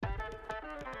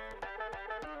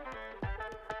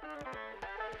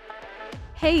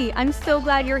Hey, I'm so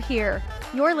glad you're here.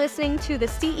 You're listening to the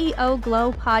CEO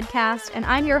Glow podcast, and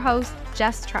I'm your host,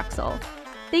 Jess Truxell.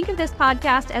 Think of this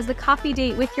podcast as the coffee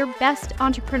date with your best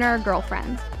entrepreneur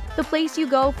girlfriends, the place you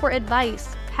go for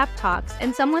advice, pep talks,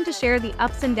 and someone to share the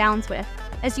ups and downs with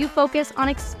as you focus on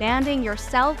expanding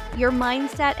yourself, your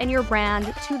mindset, and your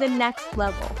brand to the next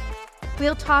level.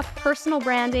 We'll talk personal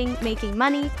branding, making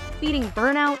money, beating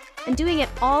burnout, and doing it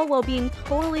all while being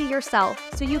totally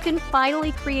yourself so you can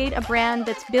finally create a brand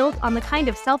that's built on the kind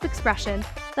of self-expression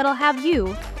that'll have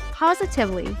you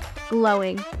positively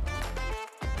glowing.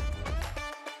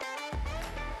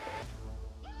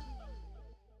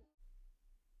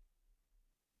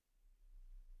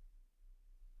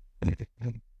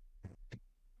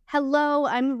 Hello,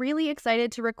 I'm really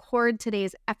excited to record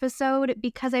today's episode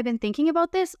because I've been thinking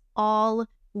about this all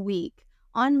week.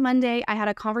 On Monday, I had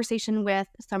a conversation with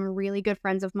some really good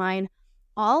friends of mine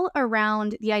all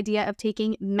around the idea of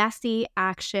taking messy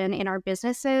action in our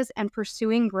businesses and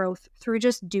pursuing growth through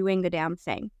just doing the damn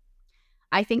thing.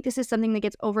 I think this is something that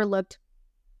gets overlooked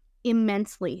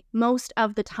immensely most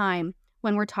of the time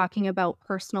when we're talking about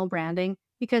personal branding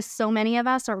because so many of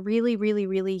us are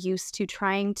really used to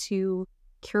trying to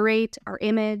curate our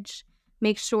image,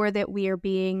 make sure that we are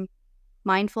being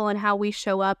mindful in how we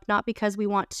show up, not because we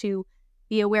want to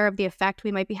be aware of the effect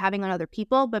we might be having on other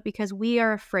people, but because we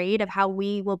are afraid of how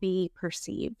we will be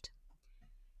perceived.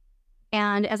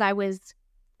 And as I was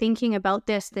thinking about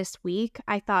this week,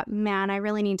 I thought, man, I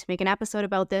really need to make an episode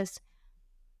about this.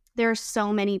 There are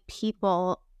so many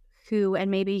people who,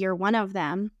 and maybe you're one of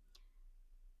them,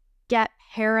 get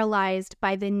paralyzed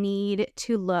by the need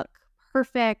to look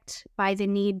perfect, by the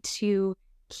need to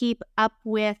keep up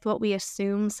with what we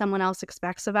assume someone else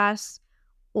expects of us,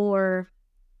 or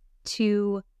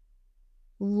to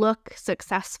look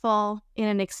successful in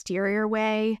an exterior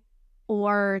way,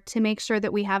 or to make sure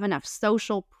that we have enough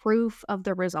social proof of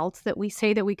the results that we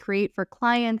say that we create for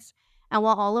clients. And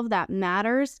while all of that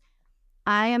matters,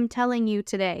 I am telling you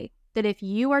today that if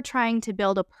you are trying to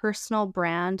build a personal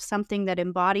brand, something that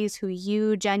embodies who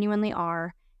you genuinely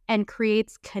are and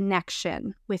creates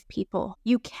connection with people,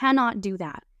 you cannot do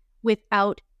that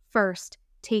without first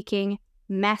taking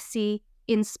messy,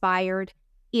 inspired,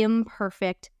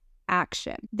 imperfect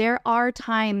action. There are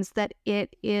times that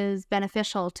it is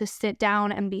beneficial to sit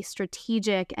down and be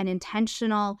strategic and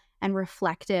intentional and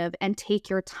reflective and take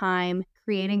your time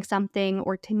creating something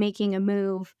or to making a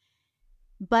move.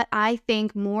 But I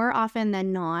think more often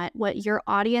than not, what your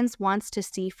audience wants to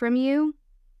see from you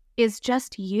is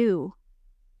just you,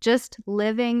 just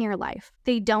living your life.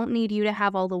 They don't need you to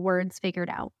have all the words figured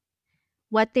out.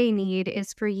 What they need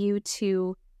is for you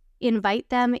to invite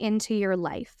them into your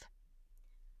life.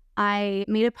 I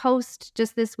made a post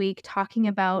just this week talking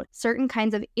about certain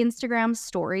kinds of Instagram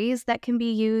stories that can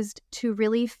be used to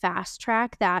really fast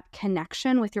track that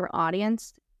connection with your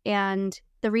audience. And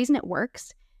the reason it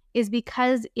works is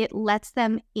because it lets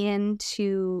them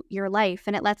into your life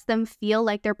and it lets them feel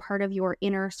like they're part of your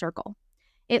inner circle.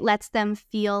 It lets them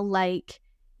feel like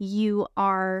you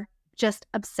are just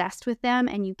obsessed with them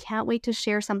and you can't wait to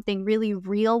share something really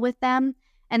real with them.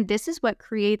 And this is what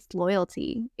creates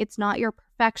loyalty. It's not your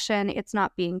perfection. It's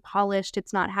not being polished.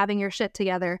 It's not having your shit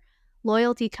together.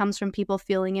 Loyalty comes from people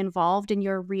feeling involved in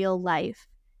your real life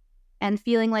and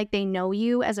feeling like they know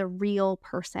you as a real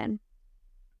person.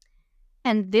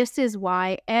 And this is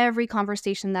why every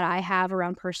conversation that I have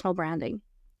around personal branding,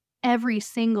 every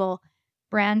single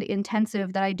brand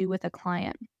intensive that I do with a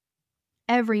client,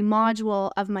 every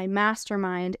module of my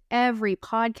mastermind, every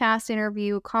podcast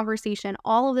interview, conversation,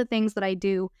 all of the things that I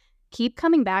do keep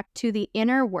coming back to the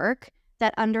inner work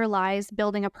that underlies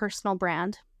building a personal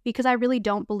brand, because I really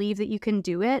don't believe that you can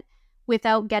do it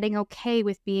without getting okay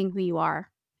with being who you are.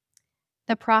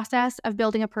 The process of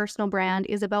building a personal brand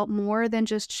is about more than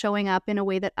just showing up in a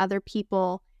way that other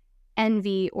people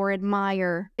envy or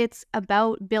admire. It's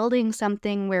about building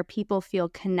something where people feel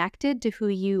connected to who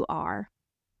you are,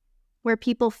 where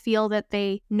people feel that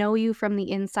they know you from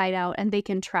the inside out and they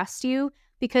can trust you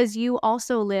because you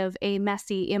also live a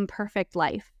messy, imperfect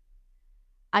life.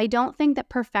 I don't think that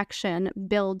perfection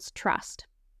builds trust.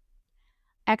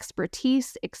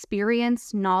 Expertise,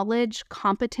 experience, knowledge,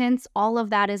 competence, all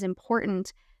of that is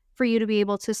important for you to be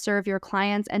able to serve your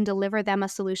clients and deliver them a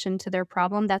solution to their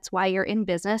problem. That's why you're in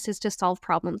business, is to solve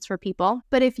problems for people.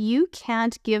 But if you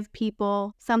can't give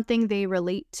people something they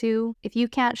relate to, if you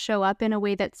can't show up in a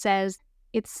way that says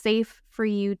it's safe for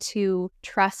you to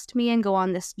trust me and go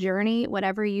on this journey,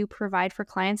 whatever you provide for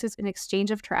clients is an exchange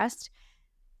of trust.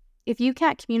 If you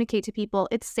can't communicate to people,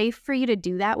 it's safe for you to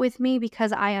do that with me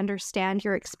because I understand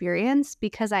your experience,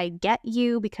 because I get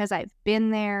you, because I've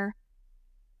been there.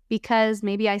 because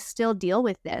maybe I still deal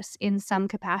with this in some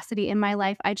capacity in my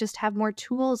life. I just have more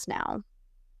tools now.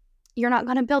 You're not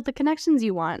going to build the connections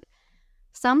you want.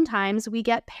 Sometimes we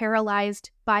get paralyzed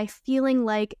by feeling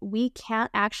like we can't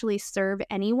actually serve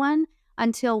anyone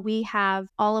until we have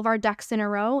all of our ducks in a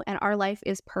row and our life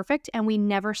is perfect and we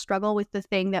never struggle with the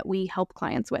thing that we help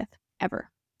clients with, ever.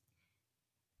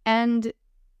 And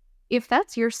if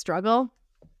that's your struggle,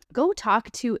 go talk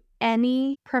to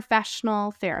any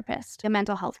professional therapist, a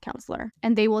mental health counselor,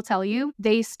 and they will tell you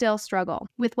they still struggle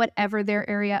with whatever their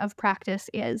area of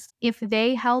practice is. If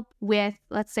they help with,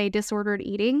 let's say, disordered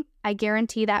eating, I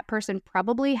guarantee that person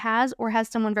probably has or has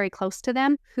someone very close to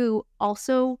them who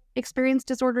also experienced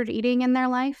disordered eating in their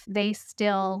life. They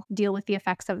still deal with the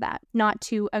effects of that. Not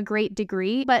to a great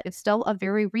degree, but it's still a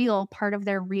very real part of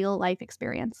their real life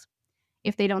experience.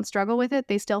 If they don't struggle with it,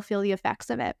 they still feel the effects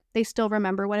of it. They still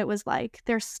remember what it was like.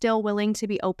 They're still willing to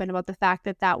be open about the fact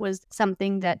that that was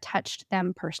something that touched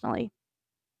them personally.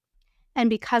 And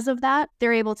because of that,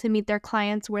 they're able to meet their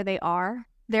clients where they are.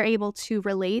 They're able to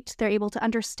relate. They're able to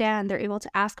understand. They're able to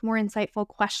ask more insightful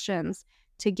questions,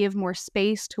 to give more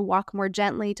space, to walk more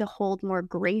gently, to hold more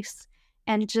grace,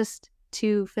 and just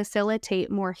to facilitate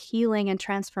more healing and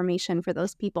transformation for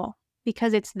those people,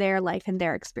 because it's their life and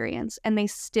their experience, and they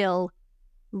still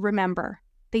remember.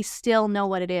 They still know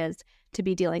what it is to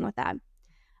be dealing with that.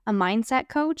 A mindset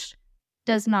coach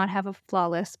does not have a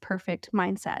flawless, perfect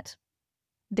mindset.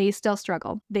 They still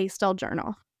struggle. They still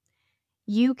journal.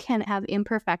 You can have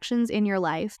imperfections in your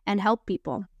life and help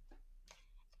people.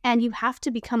 And you have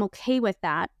to become okay with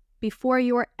that before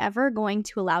you're ever going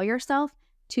to allow yourself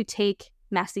to take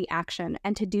messy action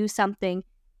and to do something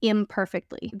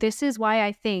imperfectly. This is why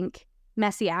I think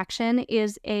messy action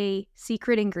is a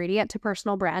secret ingredient to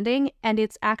personal branding, and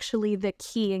it's actually the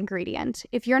key ingredient.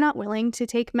 If you're not willing to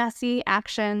take messy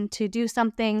action, to do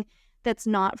something that's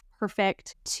not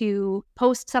perfect, to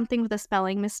post something with a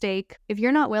spelling mistake, if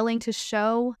you're not willing to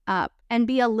show up and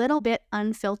be a little bit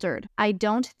unfiltered, I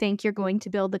don't think you're going to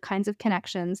build the kinds of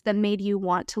connections that made you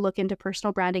want to look into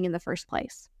personal branding in the first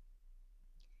place.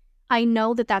 I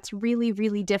know that that's really,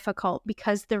 really difficult,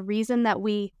 because the reason that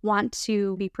we want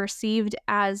to be perceived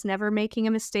as never making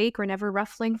a mistake or never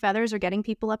ruffling feathers or getting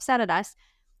people upset at us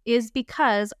is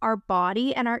because our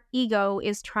body and our ego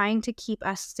is trying to keep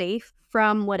us safe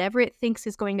from whatever it thinks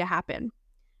is going to happen.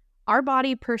 Our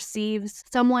body perceives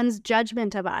someone's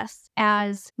judgment of us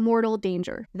as mortal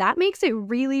danger. That makes it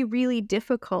really, really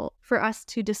difficult for us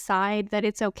to decide that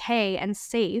it's okay and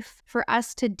safe for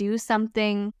us to do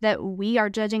something that we are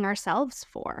judging ourselves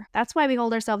for. That's why we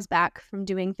hold ourselves back from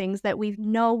doing things that we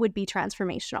know would be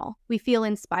transformational. We feel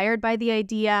inspired by the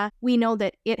idea. We know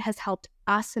that it has helped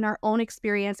us in our own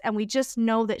experience, and we just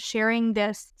know that sharing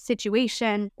this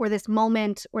situation or this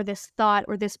moment or this thought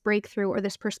or this breakthrough or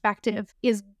this perspective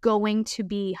is going to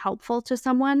be helpful to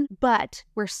someone, but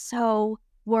we're so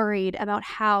worried about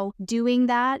how doing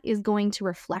that is going to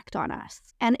reflect on us.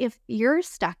 And if you're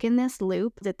stuck in this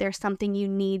loop that there's something you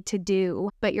need to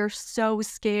do, but you're so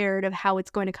scared of how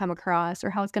it's going to come across or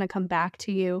how it's going to come back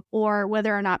to you, or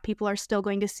whether or not people are still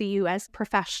going to see you as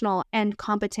professional and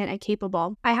competent and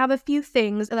capable, I have a few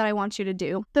things that I want you to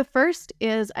do. The first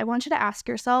is I want you to ask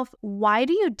yourself, why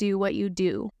do you do what you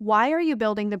do? Why are you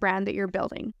building the brand that you're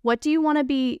building? What do you want to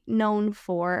be known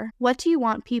for? What do you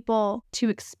want people to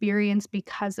experience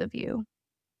because of you?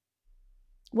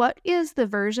 What is the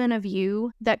version of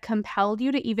you that compelled you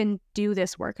to even do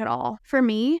this work at all? For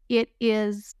me, it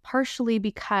is partially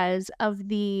because of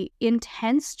the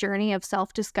intense journey of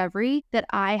self-discovery that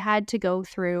I had to go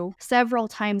through several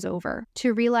times over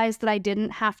to realize that I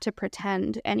didn't have to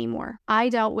pretend anymore. I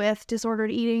dealt with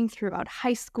disordered eating throughout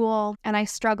high school, and I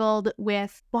struggled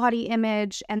with body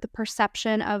image and the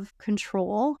perception of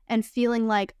control and feeling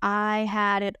like I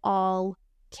had it all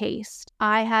cased.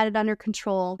 I had it under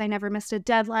control. I never missed a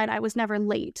deadline. I was never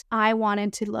late. I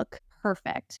wanted to look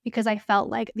perfect because I felt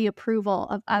like the approval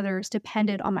of others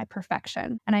depended on my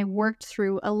perfection. And I worked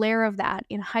through a layer of that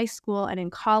in high school and in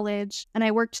college. And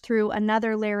I worked through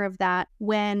another layer of that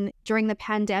when, during the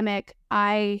pandemic,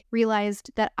 I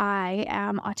realized that I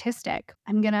am autistic.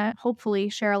 I'm going to hopefully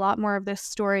share a lot more of this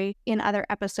story in other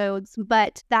episodes,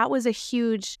 but that was a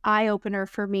huge eye-opener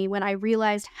for me when I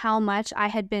realized how much I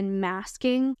had been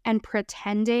masking and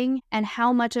pretending and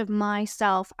how much of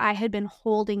myself I had been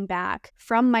holding back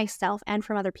from myself and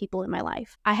from other people in my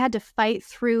life. I had to fight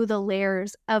through the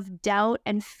layers of doubt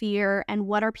and fear and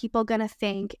what are people going to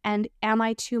think and am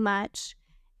I too much?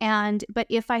 But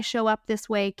if I show up this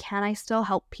way, can I still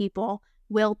help people?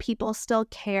 Will people still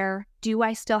care? Do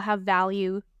I still have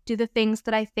value? Do the things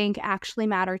that I think actually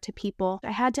matter to people?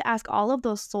 I had to ask all of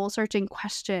those soul-searching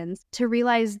questions to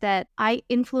realize that I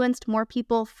influenced more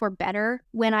people for better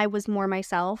when I was more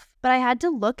myself. But I had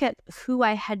to look at who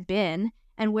I had been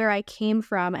and where I came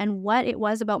from and what it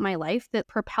was about my life that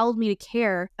propelled me to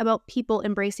care about people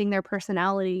embracing their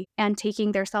personality and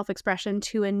taking their self-expression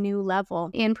to a new level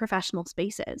in professional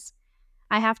spaces.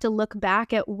 I have to look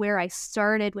back at where I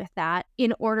started with that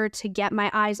in order to get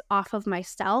my eyes off of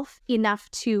myself enough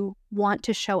to want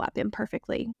to show up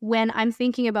imperfectly. When I'm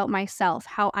thinking about myself,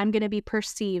 how I'm going to be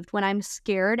perceived when I'm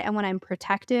scared and when I'm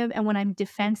protective and when I'm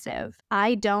defensive,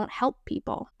 I don't help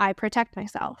people. I protect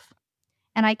myself.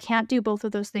 And I can't do both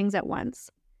of those things at once.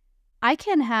 I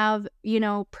can have,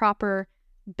 proper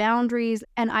boundaries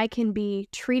and I can be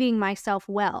treating myself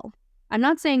well. I'm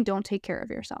not saying don't take care of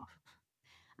yourself.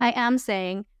 I am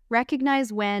saying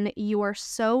recognize when you are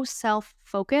so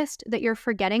self-focused that you're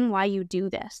forgetting why you do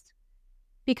this.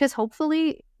 Because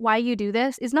hopefully why you do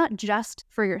this is not just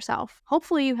for yourself.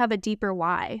 Hopefully you have a deeper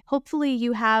why. Hopefully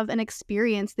you have an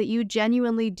experience that you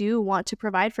genuinely do want to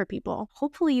provide for people.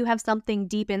 Hopefully you have something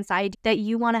deep inside that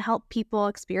you want to help people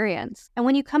experience. And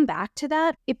when you come back to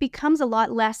that, it becomes a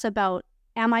lot less about,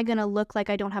 am I going to look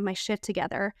like I don't have my shit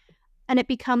together? And it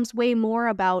becomes way more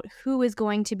about who is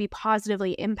going to be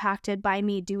positively impacted by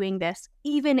me doing this,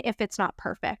 even if it's not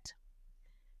perfect.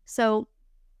 So,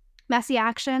 messy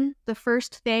action, the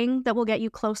first thing that will get you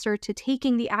closer to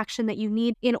taking the action that you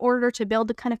need in order to build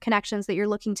the kind of connections that you're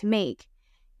looking to make,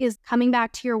 is coming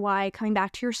back to your why, coming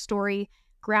back to your story,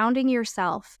 grounding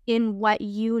yourself in what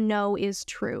you know is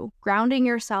true, grounding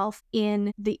yourself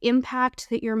in the impact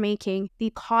that you're making, the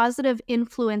positive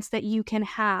influence that you can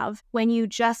have when you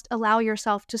just allow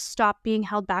yourself to stop being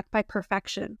held back by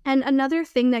perfection. And another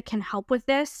thing that can help with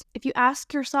this, if you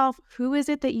ask yourself, who is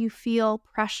it that you feel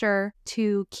pressure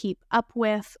to keep up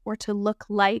with or to look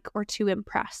like or to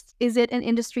impress? Is it an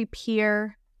industry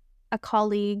peer, a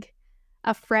colleague,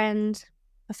 a friend,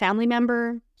 a family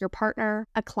member, your partner,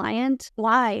 a client?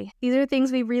 Why? These are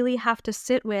things we really have to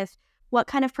sit with. What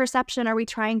kind of perception are we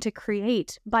trying to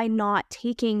create by not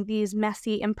taking these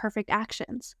messy, imperfect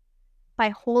actions? By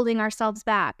holding ourselves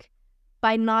back,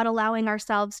 by not allowing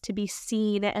ourselves to be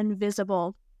seen and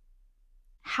visible.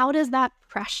 How does that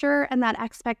pressure and that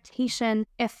expectation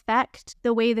affect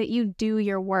the way that you do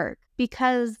your work?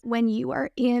 Because when you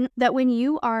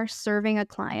are serving a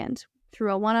client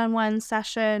through a one-on-one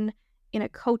session, in a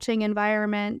coaching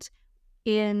environment,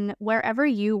 in wherever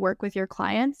you work with your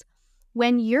clients,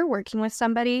 when you're working with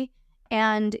somebody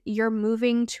and you're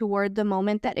moving toward the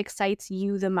moment that excites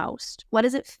you the most, what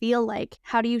does it feel like?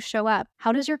 How do you show up?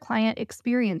 How does your client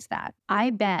experience that? I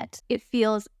bet it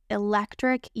feels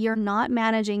electric. You're not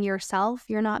managing yourself.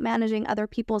 You're not managing other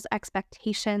people's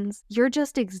expectations. You're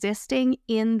just existing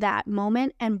in that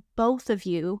moment, and both of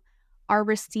you are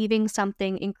receiving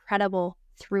something incredible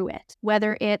through it.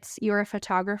 Whether it's you're a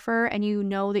photographer and you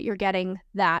know that you're getting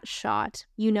that shot,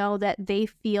 you know that they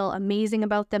feel amazing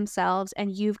about themselves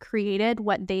and you've created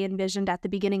what they envisioned at the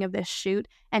beginning of this shoot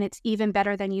and it's even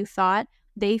better than you thought.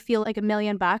 They feel like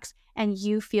 $1,000,000 and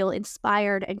you feel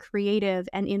inspired and creative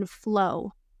and in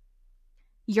flow.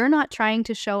 You're not trying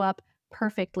to show up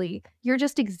perfectly. You're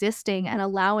just existing and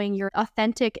allowing your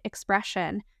authentic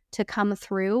expression to come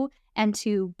through and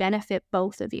to benefit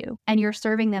both of you. And you're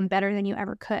serving them better than you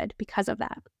ever could because of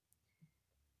that.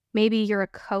 Maybe you're a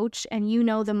coach and you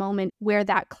know the moment where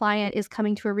that client is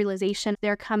coming to a realization,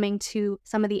 they're coming to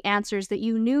some of the answers that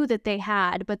you knew that they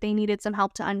had, but they needed some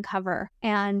help to uncover.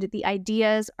 And the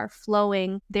ideas are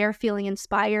flowing. They're feeling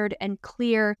inspired and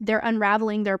clear. They're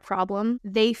unraveling their problem.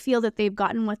 They feel that they've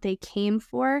gotten what they came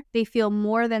for. They feel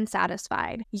more than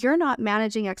satisfied. You're not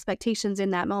managing expectations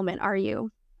in that moment, are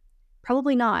you?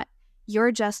 Probably not.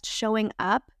 You're just showing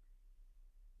up,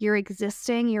 you're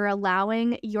existing, you're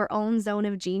allowing your own zone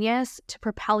of genius to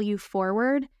propel you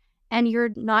forward, and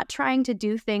you're not trying to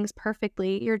do things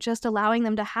perfectly, you're just allowing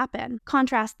them to happen.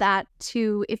 Contrast that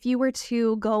to if you were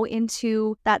to go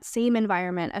into that same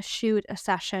environment, a shoot, a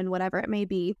session, whatever it may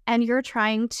be, and you're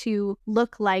trying to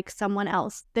look like someone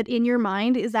else that in your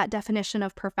mind is that definition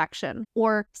of perfection,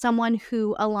 or someone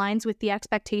who aligns with the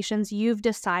expectations you've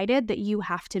decided that you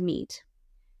have to meet.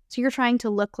 So you're trying to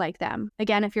look like them.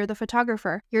 Again, if you're the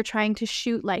photographer, you're trying to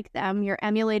shoot like them. You're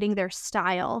emulating their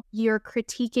style. You're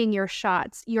critiquing your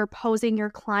shots. You're posing your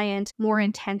client more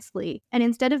intensely. And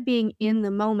instead of being in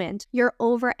the moment, you're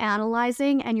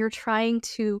overanalyzing and you're trying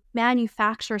to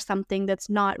manufacture something that's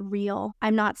not real.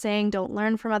 I'm not saying don't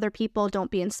learn from other people,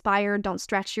 don't be inspired, don't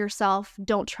stretch yourself,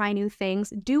 don't try new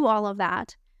things. Do all of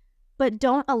that. But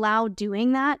don't allow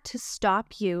doing that to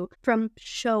stop you from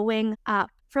showing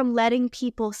up, from letting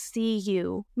people see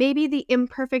you. Maybe the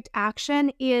imperfect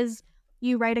action is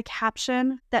you write a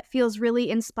caption that feels really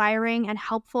inspiring and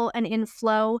helpful and in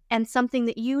flow and something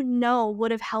that you know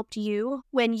would have helped you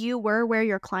when you were where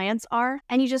your clients are,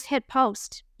 and you just hit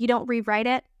post. You don't rewrite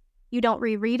it. You don't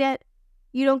reread it.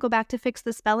 You don't go back to fix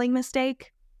the spelling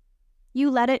mistake.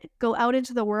 You let it go out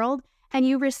into the world and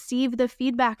you receive the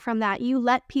feedback from that. You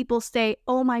let people say,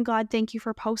 oh my God, thank you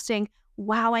for posting.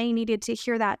 Wow, I needed to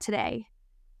hear that today.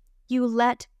 You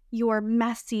let your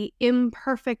messy,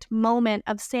 imperfect moment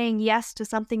of saying yes to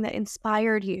something that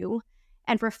inspired you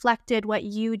and reflected what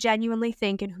you genuinely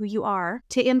think and who you are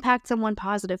to impact someone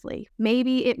positively.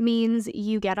 Maybe it means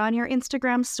you get on your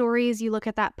Instagram stories, you look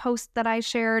at that post that I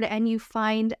shared, and you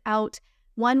find out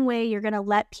one way you're going to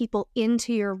let people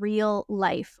into your real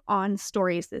life on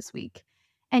stories this week.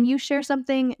 And you share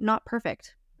something not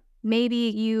perfect. Maybe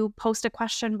you post a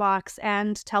question box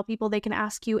and tell people they can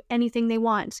ask you anything they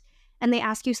want. And they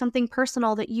ask you something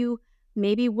personal that you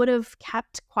maybe would have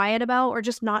kept quiet about or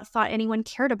just not thought anyone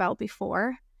cared about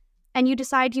before. And you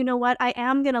decide, you know what, I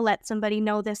am going to let somebody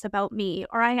know this about me,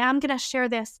 or I am going to share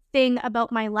this thing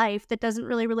about my life that doesn't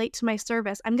really relate to my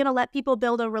service. I'm going to let people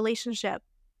build a relationship.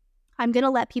 I'm going to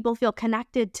let people feel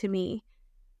connected to me.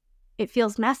 It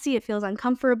feels messy. It feels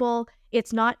uncomfortable.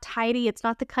 It's not tidy. It's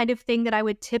not the kind of thing that I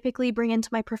would typically bring into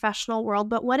my professional world.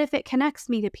 But what if it connects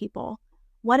me to people?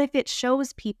 What if it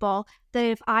shows people that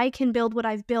if I can build what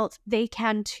I've built, they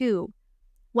can too?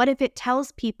 What if it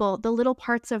tells people the little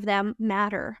parts of them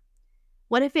matter?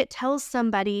 What if it tells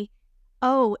somebody,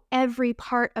 oh, every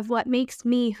part of what makes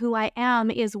me who I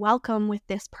am is welcome with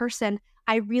this person.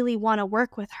 I really want to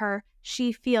work with her.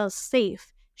 She feels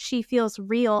safe. She feels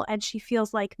real, and she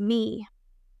feels like me.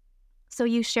 So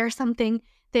you share something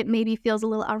that maybe feels a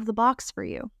little out of the box for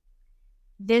you.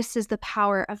 This is the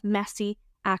power of messy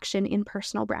action in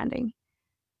personal branding.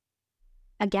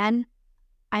 Again,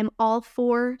 I'm all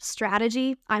for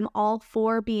strategy. I'm all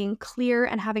for being clear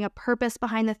and having a purpose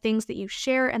behind the things that you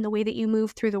share and the way that you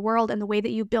move through the world and the way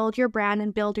that you build your brand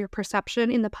and build your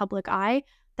perception in the public eye.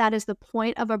 That is the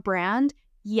point of a brand.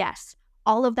 Yes,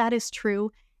 all of that is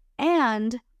true.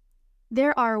 And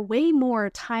there are way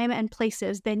more time and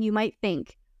places than you might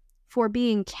think for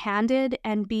being candid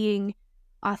and being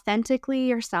authentically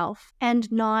yourself and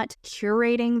not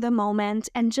curating the moment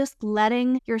and just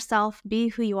letting yourself be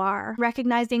who you are,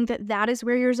 recognizing that that is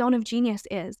where your zone of genius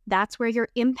is. That's where your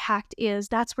impact is.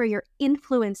 That's where your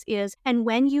influence is. And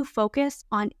when you focus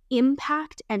on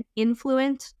impact and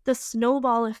influence, the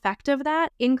snowball effect of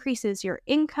that increases your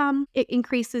income. It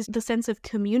increases the sense of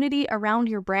community around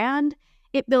your brand.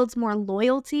 It builds more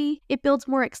loyalty. It builds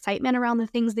more excitement around the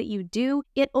things that you do.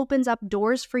 It opens up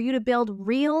doors for you to build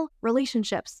real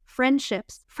relationships,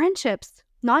 friendships,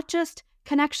 not just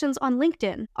connections on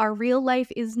LinkedIn. Our real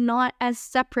life is not as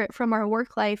separate from our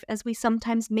work life as we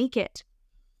sometimes make it.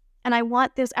 And I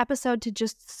want this episode to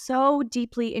just so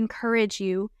deeply encourage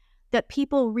you that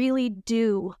people really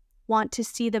do want to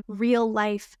see the real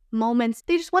life moments.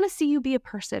 They just want to see you be a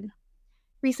person.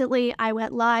 Recently, I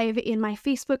went live in my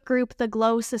Facebook group, The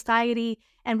Glow Society,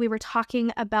 and we were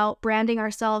talking about branding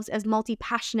ourselves as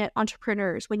multi-passionate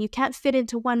entrepreneurs. When you can't fit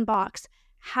into one box,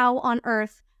 how on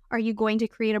earth are you going to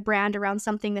create a brand around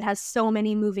something that has so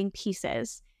many moving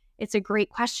pieces? It's a great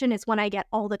question. It's one I get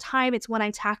all the time. It's one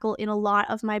I tackle in a lot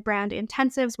of my brand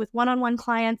intensives with one-on-one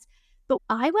clients. But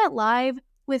I went live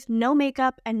with no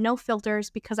makeup and no filters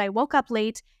because I woke up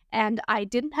late and I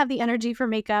didn't have the energy for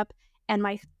makeup. And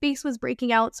my face was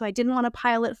breaking out, so I didn't want to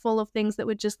pile it full of things that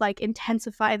would just like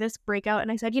intensify this breakout.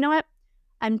 And I said, you know what?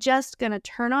 I'm just going to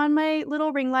turn on my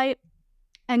little ring light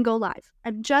and go live.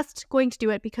 I'm just going to do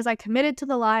it because I committed to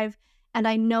the live and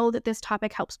I know that this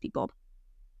topic helps people.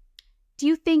 Do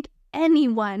you think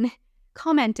anyone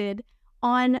commented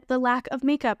on the lack of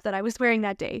makeup that I was wearing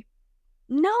that day?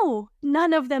 No,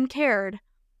 none of them cared.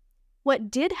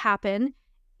 What did happen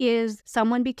is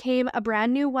someone became a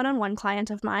brand new one-on-one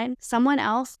client of mine. Someone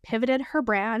else pivoted her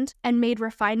brand and made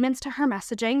refinements to her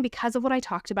messaging because of what I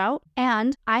talked about.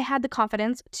 And I had the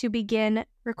confidence to begin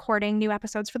recording new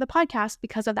episodes for the podcast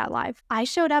because of that live. I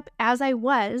showed up as I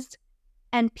was,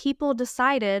 and people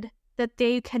decided that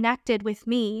they connected with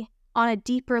me on a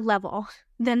deeper level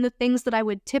than the things that I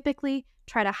would typically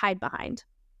try to hide behind.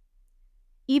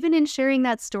 Even in sharing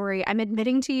that story, I'm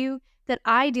admitting to you that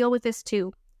I deal with this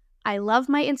too. I love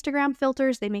my Instagram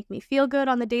filters. They make me feel good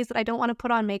on the days that I don't want to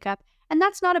put on makeup. And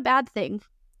that's not a bad thing.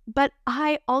 But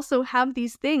I also have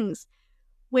these things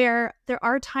where there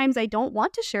are times I don't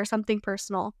want to share something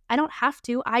personal. I don't have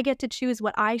to. I get to choose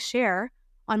what I share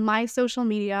on my social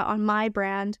media, on my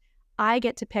brand. I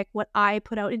get to pick what I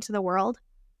put out into the world.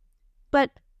 But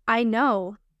I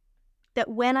know that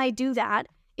when I do that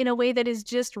in a way that is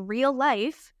just real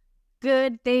life,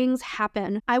 good things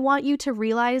happen. I want you to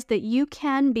realize that you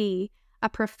can be a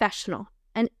professional,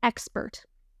 an expert,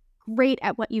 great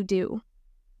at what you do,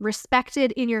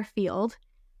 respected in your field,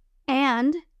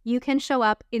 and you can show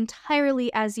up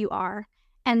entirely as you are,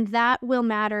 and that will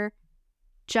matter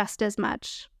just as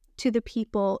much to the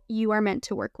people you are meant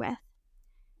to work with.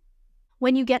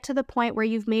 When you get to the point where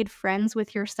you've made friends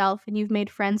with yourself and you've made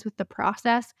friends with the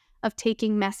process of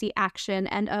taking messy action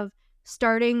and of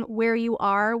starting where you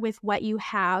are with what you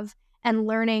have and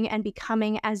learning and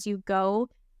becoming as you go,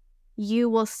 you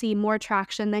will see more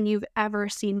traction than you've ever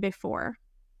seen before.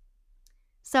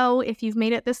 So if you've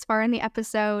made it this far in the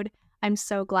episode, I'm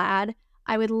so glad.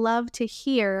 I would love to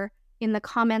hear in the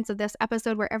comments of this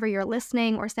episode wherever you're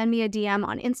listening, or send me a DM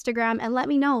on Instagram and let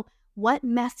me know, what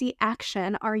messy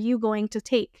action are you going to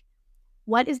take?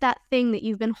 What is that thing that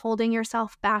you've been holding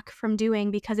yourself back from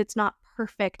doing because it's not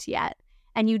perfect yet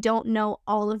and you don't know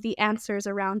all of the answers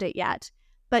around it yet,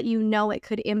 but you know it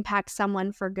could impact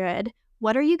someone for good?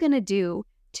 What are you going to do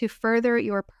to further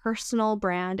your personal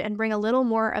brand and bring a little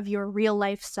more of your real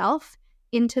life self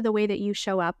into the way that you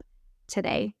show up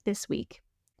today, this week?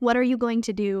 What are you going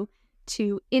to do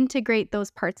to integrate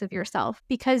those parts of yourself?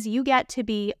 Because you get to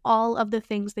be all of the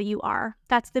things that you are.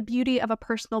 That's the beauty of a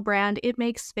personal brand. It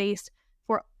makes space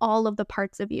for all of the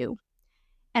parts of you.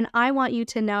 And I want you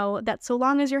to know that so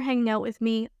long as you're hanging out with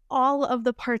me, all of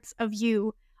the parts of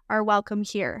you are welcome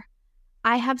here.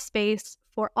 I have space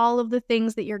for all of the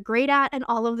things that you're great at and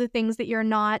all of the things that you're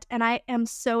not. And I am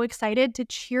so excited to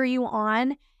cheer you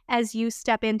on as you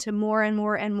step into more and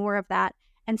more and more of that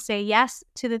and say yes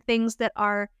to the things that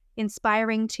are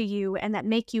inspiring to you and that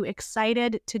make you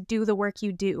excited to do the work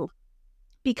you do.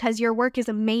 Because your work is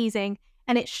amazing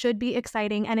and it should be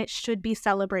exciting and it should be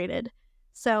celebrated.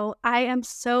 So I am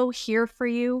so here for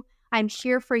you. I'm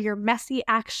here for your messy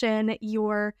action,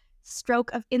 your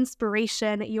stroke of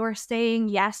inspiration, your saying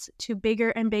yes to bigger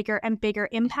and bigger and bigger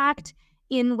impact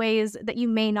in ways that you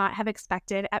may not have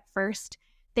expected at first.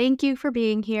 Thank you for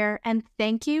being here, and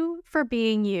thank you for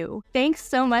being you. Thanks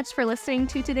so much for listening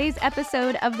to today's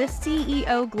episode of the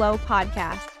CEO Glow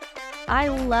podcast. I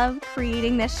love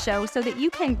creating this show so that you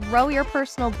can grow your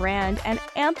personal brand and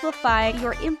amplify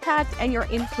your impact and your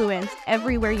influence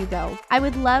everywhere you go. I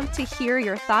would love to hear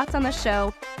your thoughts on the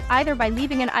show, either by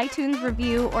leaving an iTunes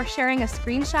review or sharing a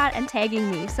screenshot and tagging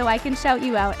me so I can shout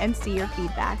you out and see your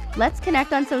feedback. Let's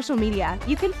connect on social media.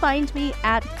 You can find me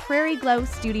at Prairie Glow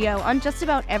Studio on just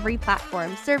about every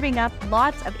platform, serving up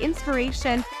lots of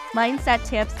inspiration, mindset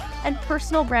tips, and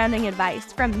personal branding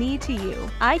advice from me to you.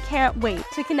 I can't wait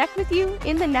to connect with you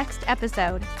in the next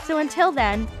episode. So until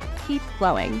then, keep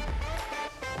glowing.